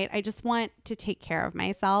everything, right? I just want to take care of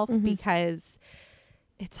myself because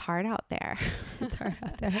it's hard out there. It's hard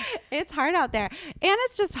out there. It's hard out there. And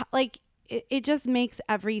it's just like, it just makes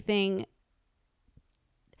everything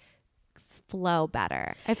flow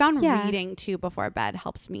better. I found reading too before bed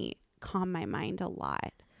helps me calm my mind a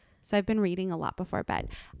lot. So I've been reading a lot before bed.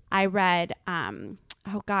 I read,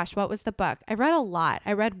 oh gosh, what was the book? I read a lot.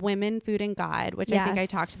 I read Women, Food, and God, which I think I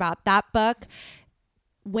talked about. That book,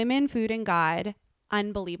 Women, Food, and God,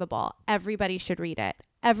 unbelievable. Everybody should read it.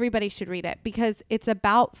 Everybody should read it, because it's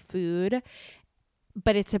about food,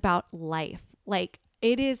 but it's about life. Like,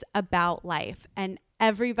 it is about life, and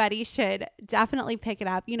everybody should definitely pick it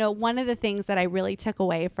up. You know, one of the things that I really took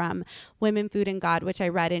away from Women, Food, and God, which I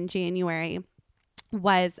read in January,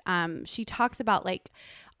 was she talks about like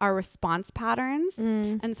our response patterns.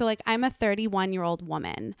 And so like I'm a 31-year-old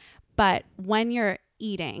woman, but when you're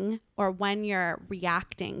eating or when you're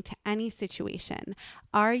reacting to any situation,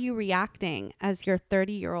 are you reacting as your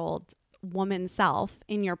 30-year-old woman self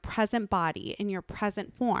in your present body, in your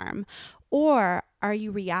present form, or are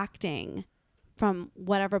you reacting from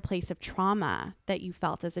whatever place of trauma that you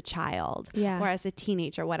felt as a child or as a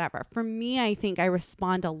teenager, whatever? For me, I think I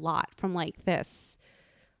respond a lot from like this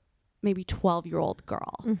maybe 12-year-old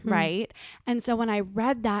girl, right? And so when I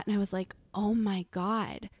read that, and I was like, oh my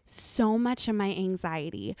God, so much of my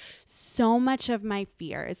anxiety, so much of my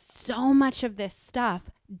fears, so much of this stuff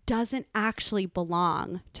doesn't actually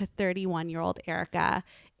belong to 31-year-old Erica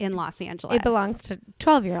in Los Angeles. It belongs to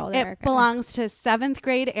 12-year-old Erica. It belongs to 7th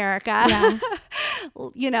grade Erica, Yeah.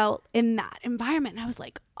 you know, in that environment. And I was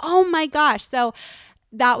like, oh my gosh. So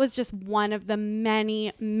that was just one of the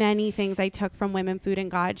many, many things I took from Women, Food,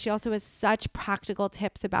 and God. She also has such practical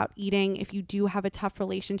tips about eating if you do have a tough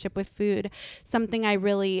relationship with food. Something I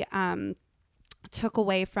really took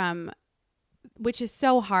away from, which is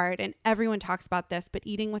so hard, and everyone talks about this, but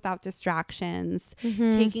eating without distractions,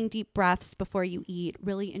 taking deep breaths before you eat,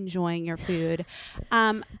 really enjoying your food.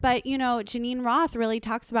 But, you know, Janine Roth really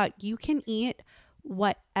talks about you can eat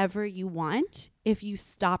whatever you want if you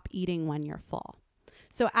stop eating when you're full.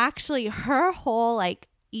 So actually her whole like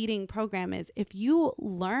eating program is if you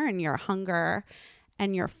learn your hunger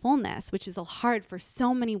and your fullness, which is hard for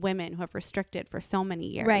so many women who have restricted for so many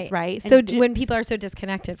years, right? So when people are so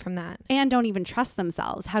disconnected from that and don't even trust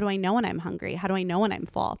themselves, how do I know when I'm hungry? How do I know when I'm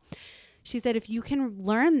full? She said, if you can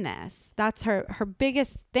learn this, that's her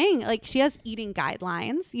biggest thing. Like she has eating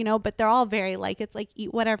guidelines, you know, but they're all very like, it's like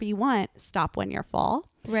eat whatever you want, stop when you're full.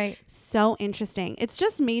 Right. So interesting. It's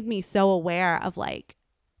just made me so aware of like,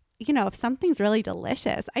 you know, if something's really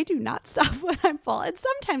delicious, I do not stop when I'm full. And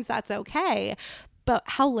sometimes that's okay. But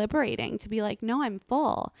how liberating to be like, no, I'm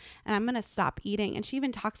full and I'm going to stop eating. And she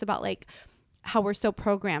even talks about like how we're so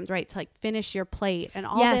programmed, right, to like finish your plate and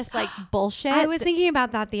all this like bullshit. I was thinking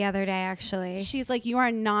about that the other day, actually. She's like, you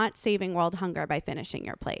are not saving world hunger by finishing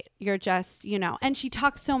your plate. You're just, you know, and she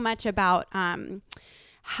talks so much about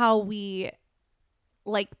how we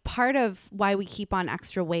like part of why we keep on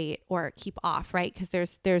extra weight or keep off, right? Because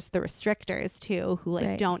there's the restrictors too who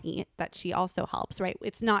like don't eat, that she also helps, right?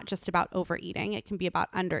 It's not just about overeating. It can be about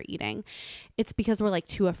under eating. It's because we're like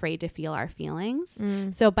too afraid to feel our feelings.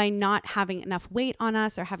 So by not having enough weight on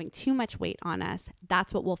us or having too much weight on us,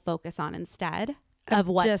 that's what we'll focus on instead of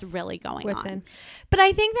what's really going on. But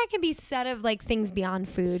I think that can be said of like things beyond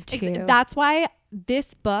food too. That's why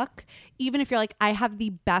this book, even if you're like, I have the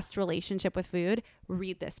best relationship with food,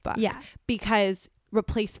 read this book. Yeah. Because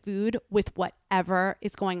replace food with whatever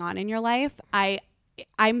is going on in your life.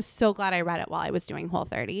 I'm so glad I read it while I was doing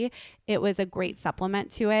Whole30. It was a great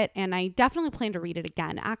supplement to it. And I definitely plan to read it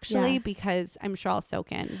again, actually, because I'm sure I'll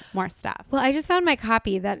soak in more stuff. Well, I just found my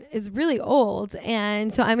copy that is really old.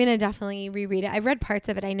 And so I'm going to definitely reread it. I've read parts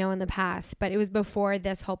of it, I know, in the past, but it was before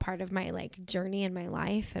this whole part of my like journey in my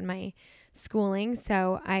life and my schooling.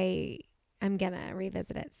 So I'm going to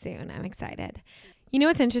revisit it soon. I'm excited. You know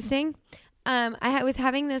what's interesting? I was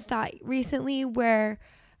having this thought recently where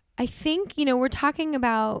I think, you know, we're talking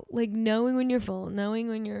about like knowing when you're full, knowing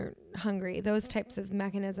when you're hungry, those types of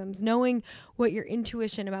mechanisms, knowing what your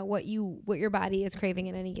intuition about what your body is craving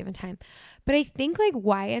at any given time. But I think like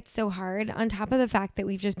why it's so hard, on top of the fact that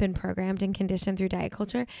we've just been programmed and conditioned through diet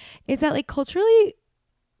culture, is that like culturally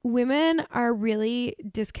women are really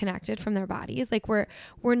disconnected from their bodies. Like we're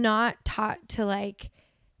not taught to like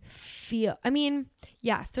feel, I mean,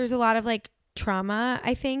 yes, there's a lot of like trauma,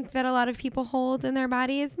 I think, that a lot of people hold in their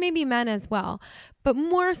bodies, maybe men as well, but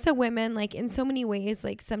more so women. Like in so many ways,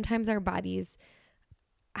 like sometimes our bodies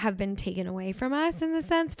have been taken away from us, in the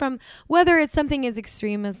sense, from whether it's something as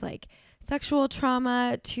extreme as like sexual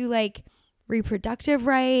trauma to like reproductive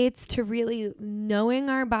rights, to really knowing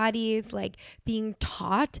our bodies, like being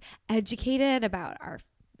taught, educated about our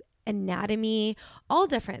anatomy, all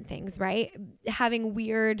different things, right? Having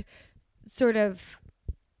weird sort of,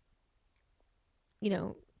 you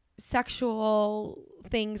know, sexual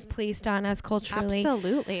things placed on us culturally.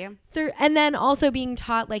 Absolutely. And then also being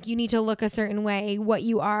taught like you need to look a certain way,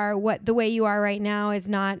 the way you are right now is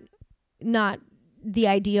not the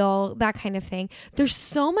ideal, that kind of thing. There's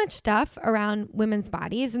so much stuff around women's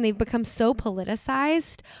bodies, and they've become so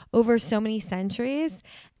politicized over so many centuries.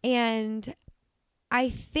 And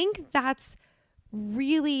I think that's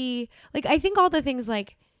really like, I think all the things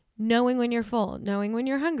like knowing when you're full, knowing when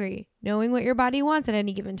you're hungry, knowing what your body wants at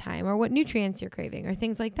any given time, or what nutrients you're craving, or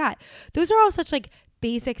things like that. Those are all such like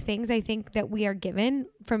basic things, I think, that we are given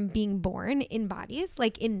from being born in bodies,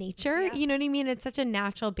 like in nature. Yeah. You know what I mean? It's such a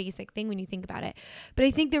natural, basic thing when you think about it. But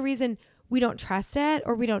I think the reason we don't trust it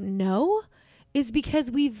or we don't know is because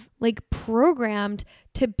we've like programmed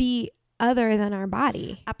to be other than our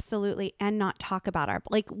body. Absolutely. And not talk about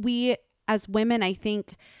we as women, I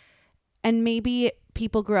think, and maybe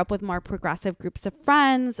people grew up with more progressive groups of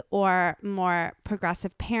friends or more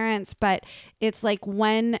progressive parents, but it's like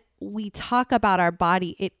when we talk about our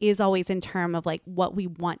body, it is always in terms of like what we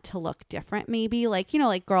want to look different, maybe like, you know,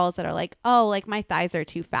 like girls that are like, oh, like my thighs are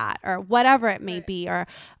too fat, or whatever it may be, or,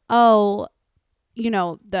 oh, you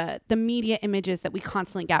know, the media images that we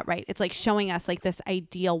constantly get, right? It's like showing us like this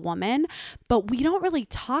ideal woman, but we don't really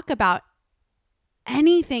talk about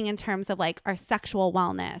anything in terms of like our sexual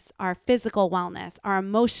wellness, our physical wellness, our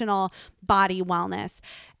emotional body wellness,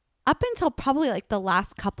 up until probably like the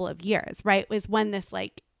last couple of years, right? Was when this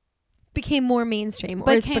like became more mainstream,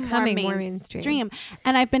 or is becoming more mainstream.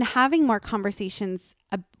 And I've been having more conversations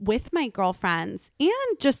with my girlfriends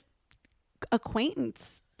and just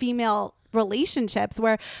acquaintance female relationships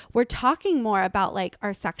where we're talking more about like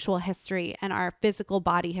our sexual history and our physical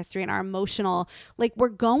body history and our emotional, like we're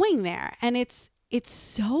going there, and it's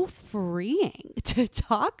so freeing to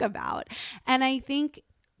talk about. And I think,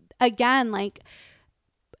 again, like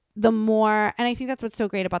the more, and I think that's what's so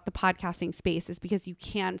great about the podcasting space, is because you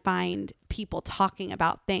can find people talking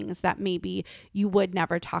about things that maybe you would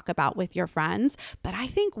never talk about with your friends. But I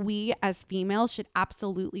think we as females should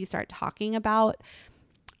absolutely start talking about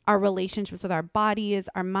our relationships with our bodies,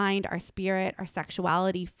 our mind, our spirit, our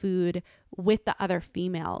sexuality, food, with the other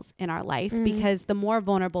females in our life, because the more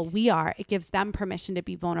vulnerable we are, it gives them permission to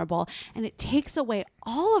be vulnerable, and it takes away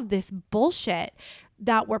all of this bullshit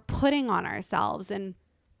that we're putting on ourselves. And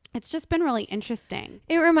it's just been really interesting.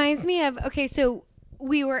 It reminds me of, okay, so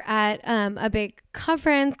we were at a big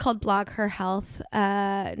conference called Blog Her Health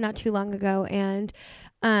not too long ago, and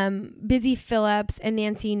Busy Phillips and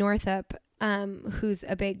Nancy Northup, who's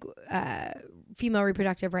a big female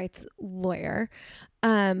reproductive rights lawyer,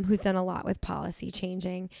 who's done a lot with policy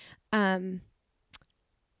changing,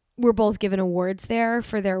 were both given awards there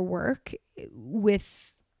for their work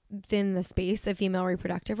within the space of female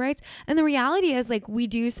reproductive rights. And the reality is, like, we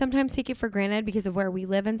do sometimes take it for granted because of where we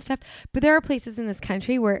live and stuff, but there are places in this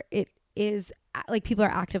country where it is like people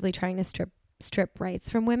are actively trying to strip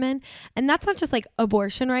rights from women. And that's not just like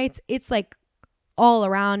abortion rights, it's like all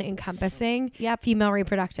around encompassing female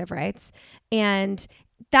reproductive rights. And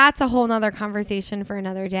that's a whole nother conversation for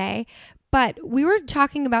another day. But we were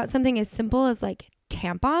talking about something as simple as like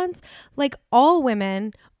tampons. Like, all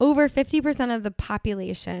women, over 50% of the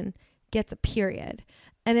population gets a period.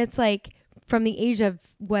 And it's like from the age of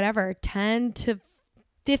whatever, 10 to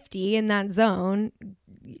 50 in that zone,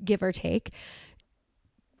 give or take,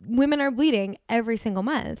 women are bleeding every single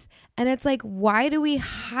month. And it's like, why do we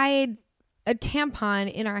hide a tampon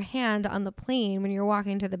in our hand on the plane when you're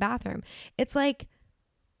walking to the bathroom? It's like,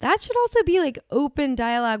 that should also be like open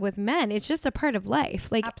dialogue with men. It's just a part of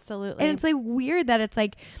life. Like, absolutely. And it's like weird that it's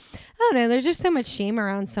like, I don't know, there's just so much shame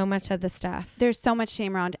around so much of the stuff. There's so much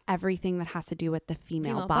shame around everything that has to do with the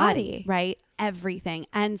female body, right? Everything.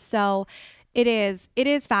 And so it is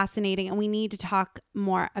fascinating, and we need to talk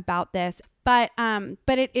more about this, but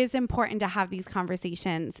it is important to have these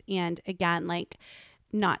conversations. And again, like,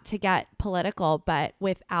 not to get political, but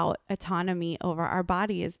without autonomy over our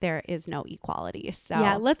bodies, there is no equality. So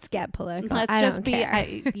yeah, let's get political.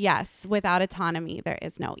 Yes, without autonomy, there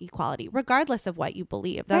is no equality, regardless of what you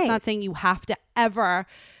believe. That's not saying you have to ever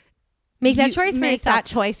make that choice for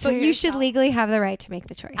yourself. But you should legally have the right to make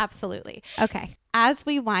the choice. Absolutely. Okay. As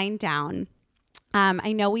we wind down,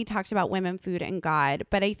 I know we talked about women, food, and God,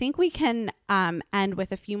 but I think we can end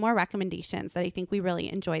with a few more recommendations that I think we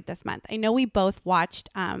really enjoyed this month. I know we both watched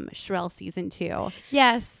Shrill season 2.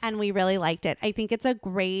 Yes. And we really liked it. I think it's a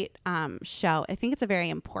great show. I think it's a very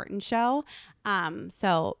important show.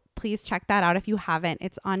 So please check that out if you haven't.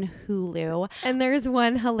 It's on Hulu. And there's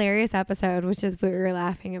one hilarious episode, which is what we were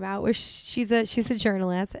laughing about, where she's a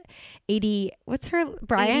journalist. What's her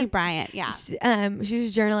Bryant? Aidy Bryant, yeah. She's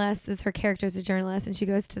a journalist. Her character's a journalist, and she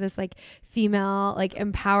goes to this like female like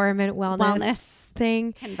empowerment wellness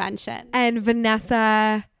thing convention. And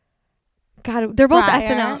Vanessa, God, they're both Pryor.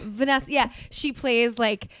 SNL. Vanessa, yeah, she plays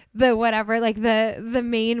like the whatever, like the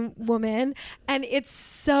main woman, and it's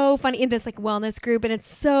so funny in this like wellness group, and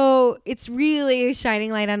it's really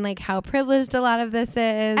shining light on like how privileged a lot of this is,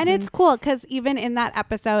 and it's cool because even in that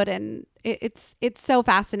episode, and it's so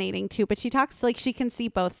fascinating too. But she talks like she can see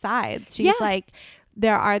both sides. She's like,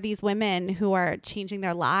 there are these women who are changing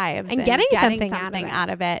their lives and getting something out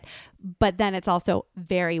of it. But then it's also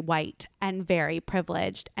very white and very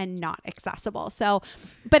privileged and not accessible. So,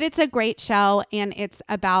 but it's a great show, and it's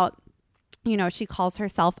about, you know, she calls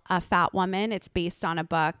herself a fat woman. It's based on a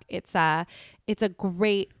book. It's a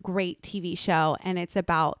great TV show, and it's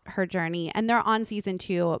about her journey. And they're on season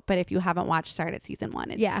 2, but if you haven't watched, start at season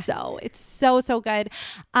 1. It's so good.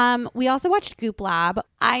 We also watched Goop Lab.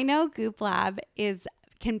 I know Goop Lab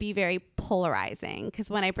can be very polarizing because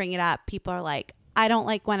when I bring it up, people are like, I don't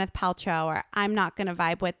like Gwyneth Paltrow, or I'm not going to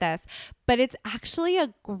vibe with this. But it's actually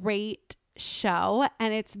a great show,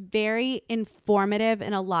 and it's very informative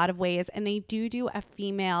in a lot of ways. And they do a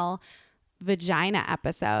female vagina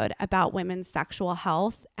episode about women's sexual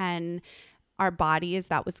health and our bodies.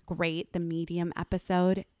 That was great. The Medium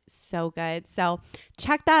episode, so good. So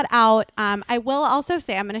check that out. I will also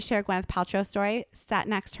say, I'm going to share a Gwyneth Paltrow story. Sat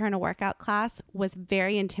next to her in a workout class, was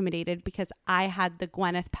very intimidated because I had the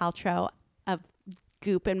Gwyneth Paltrow of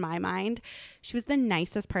Goop in my mind. She was the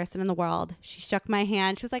nicest person in the world. She shook my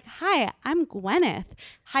hand. She was like, "Hi, I'm Gwyneth."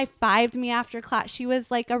 High-fived me after class. She was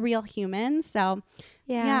like a real human. So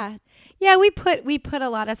yeah, we put a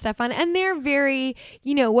lot of stuff on, and they're very,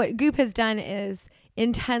 you know, what Goop has done is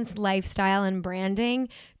intense lifestyle and branding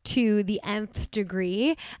to the nth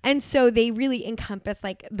degree. And so they really encompass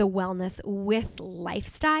like the wellness with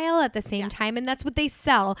lifestyle at the same time. And that's what they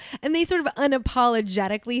sell. And they sort of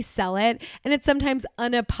unapologetically sell it. And it's sometimes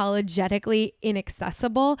unapologetically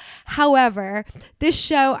inaccessible. However, this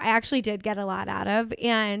show I actually did get a lot out of,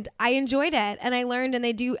 and I enjoyed it. And I learned, and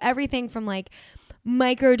they do everything from like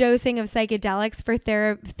microdosing of psychedelics for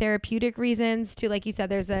therapeutic reasons to, like you said,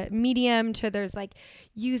 there's a medium, to there's like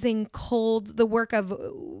using the work of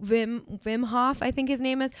Wim Hof, I think his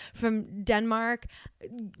name is, from Denmark,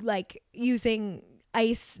 like using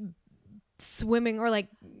ice swimming or like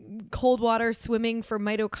cold water swimming for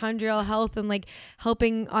mitochondrial health and like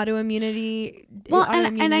helping autoimmunity. Well,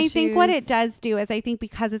 autoimmune and I think what issues. it does do is I think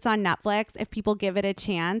because it's on Netflix, if people give it a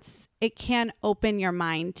chance, it can open your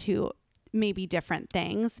mind to maybe different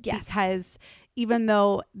things. Yes. Because even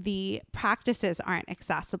though the practices aren't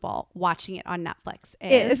accessible, watching it on Netflix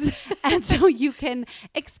is. And so you can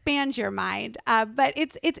expand your mind. But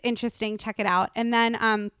it's interesting. Check it out. And then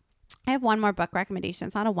I have one more book recommendation.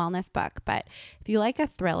 It's not a wellness book, but if you like a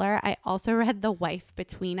thriller, I also read The Wife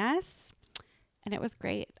Between Us. And it was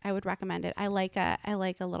great. I would recommend it. I like a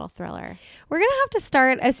little thriller. We're going to have to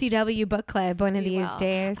start a CW book club one of these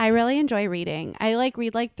days. I really enjoy reading. I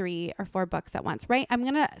read like 3 or 4 books at once, right? I'm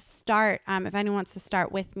going to start, if anyone wants to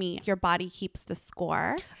start with me, Your Body Keeps the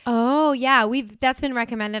Score. Oh, yeah. That's been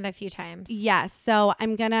recommended a few times. Yes. So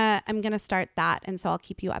I'm going to start that. And so I'll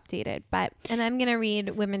keep you updated. And I'm going to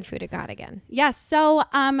read Women, Food, and God again. Yes. So,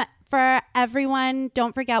 for everyone,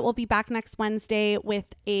 don't forget, we'll be back next Wednesday with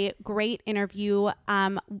a great interview.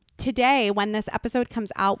 Today, when this episode comes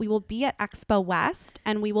out, we will be at Expo West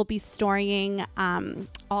and we will be storying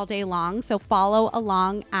all day long. So follow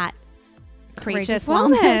along at Courageous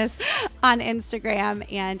Wellness on Instagram.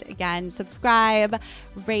 And again, subscribe,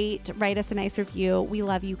 write us a nice review. We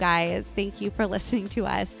love you guys. Thank you for listening to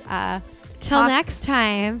us. Till next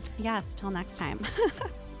time. Yes, till next time.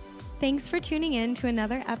 Thanks for tuning in to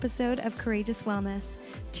another episode of Courageous Wellness.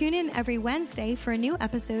 Tune in every Wednesday for a new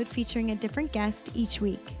episode featuring a different guest each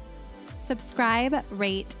week. Subscribe,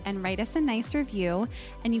 rate, and write us a nice review.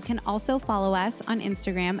 And you can also follow us on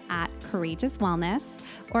Instagram at Courageous Wellness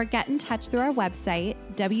or get in touch through our website,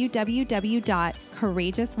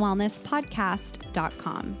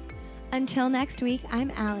 www.courageouswellnesspodcast.com. Until next week, I'm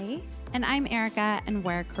Allie. And I'm Erica, and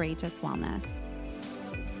we're Courageous Wellness.